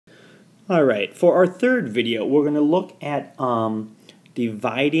Alright, for our third video, we're going to look at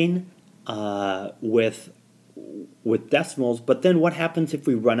dividing with decimals, but then what happens if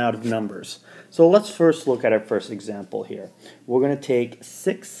we run out of numbers? So let's first look at our first example here. We're going to take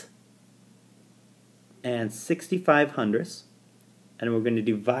 6 and 65 hundredths, and we're going to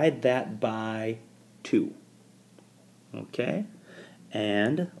divide that by 2. Okay?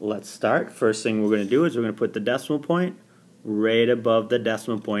 And let's start. First thing we're going to do is we're going to put the decimal point right above the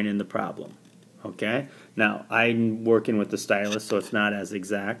decimal point in the problem. Okay? Now, I'm working with the stylus, so it's not as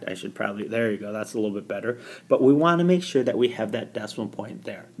exact. I should probably, there you go, that's a little bit better. But we want to make sure that we have that decimal point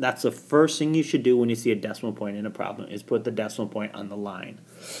there. That's the first thing you should do when you see a decimal point in a problem, is put the decimal point on the line.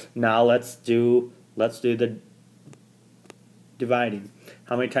 Now, let's do the dividing.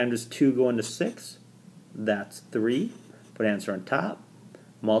 How many times does 2 go into 6? That's 3. Put answer on top.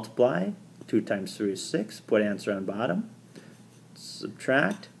 Multiply. 2 times 3 is 6. Put answer on bottom.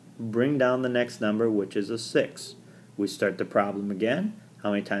 Subtract. Bring down the next number, which is a 6. We start the problem again.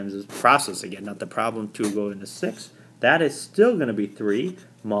 How many times is process again? Not the problem. 2 go into 6. That is still going to be 3.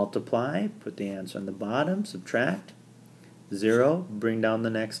 Multiply. Put the answer on the bottom. Subtract. 0. Bring down the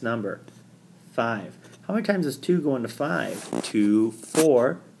next number. 5. How many times does 2 go into 5? 2,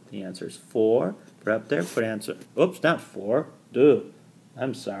 4. The answer is 4. Put up there. Put answer. Oops, not 4. Duh.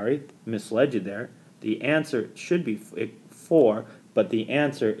 I'm sorry. Misled you there. The answer should be 4, but the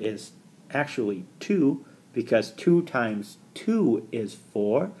answer is actually 2, because 2 times 2 is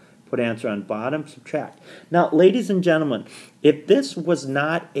 4. Put answer on bottom. Subtract. Now, ladies and gentlemen, if this was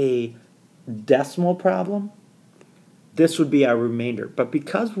not a decimal problem, this would be our remainder. But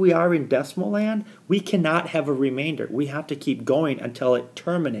because we are in decimal land, we cannot have a remainder. We have to keep going until it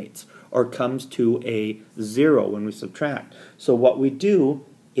terminates or comes to a 0 when we subtract. So what we do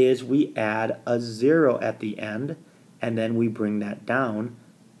is we add a 0 at the end, and then we bring that down.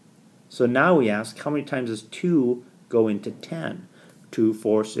 So now we ask, how many times does 2 go into 10? 2,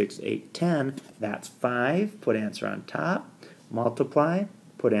 4, 6, 8, 10. That's 5. Put answer on top. Multiply.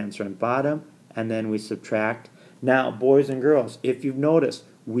 Put answer on bottom. And then we subtract. Now, boys and girls, if you've noticed,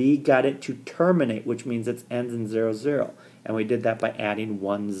 we got it to terminate, which means it ends in 0, 0. And we did that by adding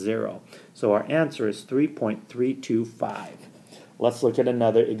 1 0. So our answer is 3.325. Let's look at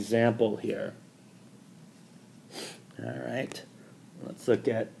another example here. All right. Let's look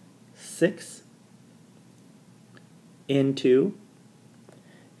at 6 into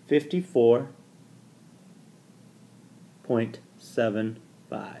 54.75.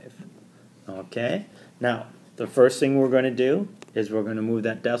 Okay. Now, the first thing we're going to do is we're going to move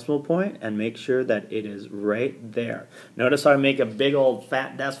that decimal point and make sure that it is right there. Notice how I make a big old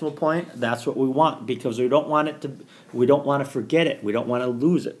fat decimal point? That's what we want, because we don't want to forget it. We don't want to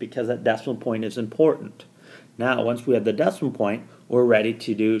lose it, because that decimal point is important. Now, once we have the decimal point, we're ready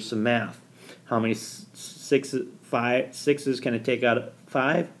to do some math. How many sixes can I take out of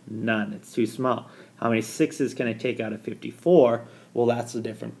 5? None. It's too small. How many 6s can I take out of 54? Well, that's a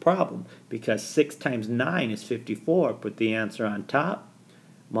different problem, because 6 times 9 is 54. Put the answer on top.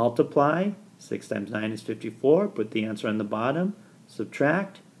 Multiply. 6 times 9 is 54. Put the answer on the bottom.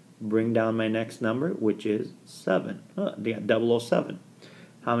 Subtract. Bring down my next number, which is 7. Oh, they got 007.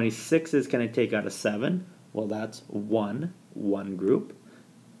 How many 6s can I take out of 7? Well, that's 1 group.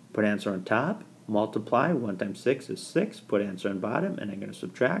 Put answer on top. Multiply. 1 times 6 is 6. Put answer on bottom, and I'm going to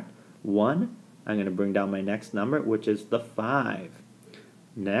subtract 1. I'm going to bring down my next number, which is the 5.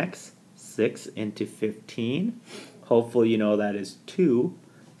 Next, 6 into 15. Hopefully you know that is 2.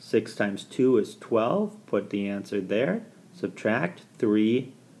 6 times 2 is 12. Put the answer there. Subtract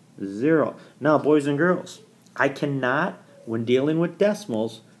 3, 0. Now, boys and girls, I cannot, when dealing with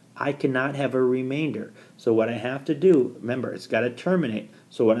decimals, I cannot have a remainder. So what I have to do, remember, it's got to terminate.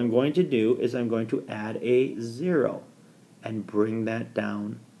 So what I'm going to do is I'm going to add a 0 and bring that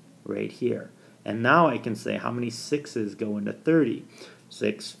down right here. And now I can say how many 6s go into 30.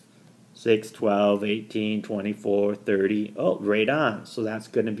 6, 12, 18, 24, 30. Oh, right on. So that's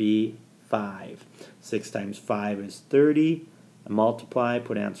going to be 5. 6 times 5 is 30. Multiply,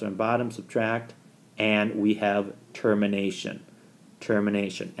 put answer on bottom, subtract, and we have termination.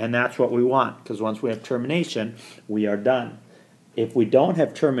 Termination. And that's what we want, because once we have termination, we are done. If we don't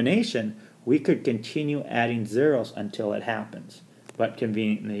have termination, we could continue adding zeros until it happens. But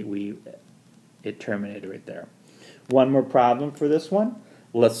conveniently, it terminated right there. One more problem for this one.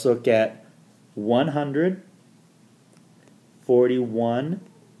 Let's look at 141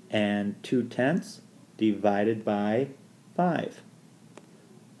 and 2/10 divided by 5.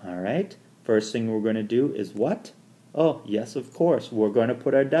 All right. First thing we're going to do is what? Oh, yes, of course. We're going to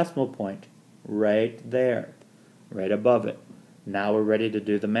put our decimal point right there, right above it. Now we're ready to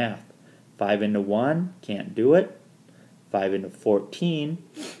do the math. 5 into 1, can't do it. 5 into 14,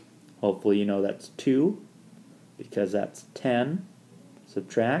 hopefully you know that's 2, because that's 10.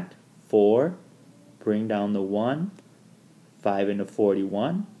 Subtract 4, bring down the 1. 5 into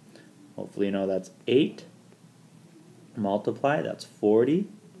 41, hopefully you know that's 8. Multiply, that's 40.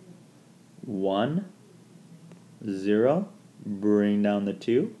 1, 0, bring down the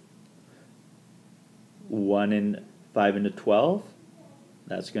 2. 1 and 5 into 12,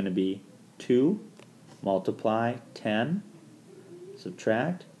 that's going to be 2. Multiply 10,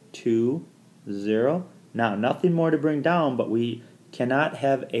 subtract 2, 0. Now nothing more to bring down, but we cannot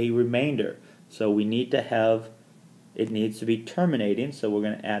have a remainder, so we need to have, it needs to be terminating, so we're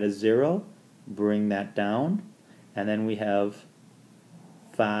going to add a 0, bring that down, and then we have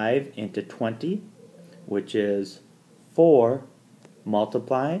 5 into 20, which is 4.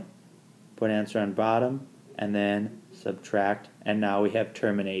 Multiply, put answer on bottom, and then subtract, and now we have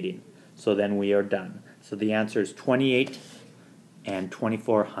terminating. So then we are done. So the answer is 28 and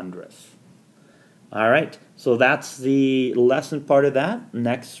 24/100. Alright, so that's the lesson part of that.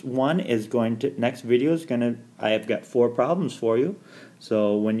 Next video is going to, I have got 4 problems for you.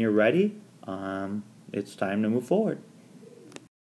 So when you're ready, it's time to move forward.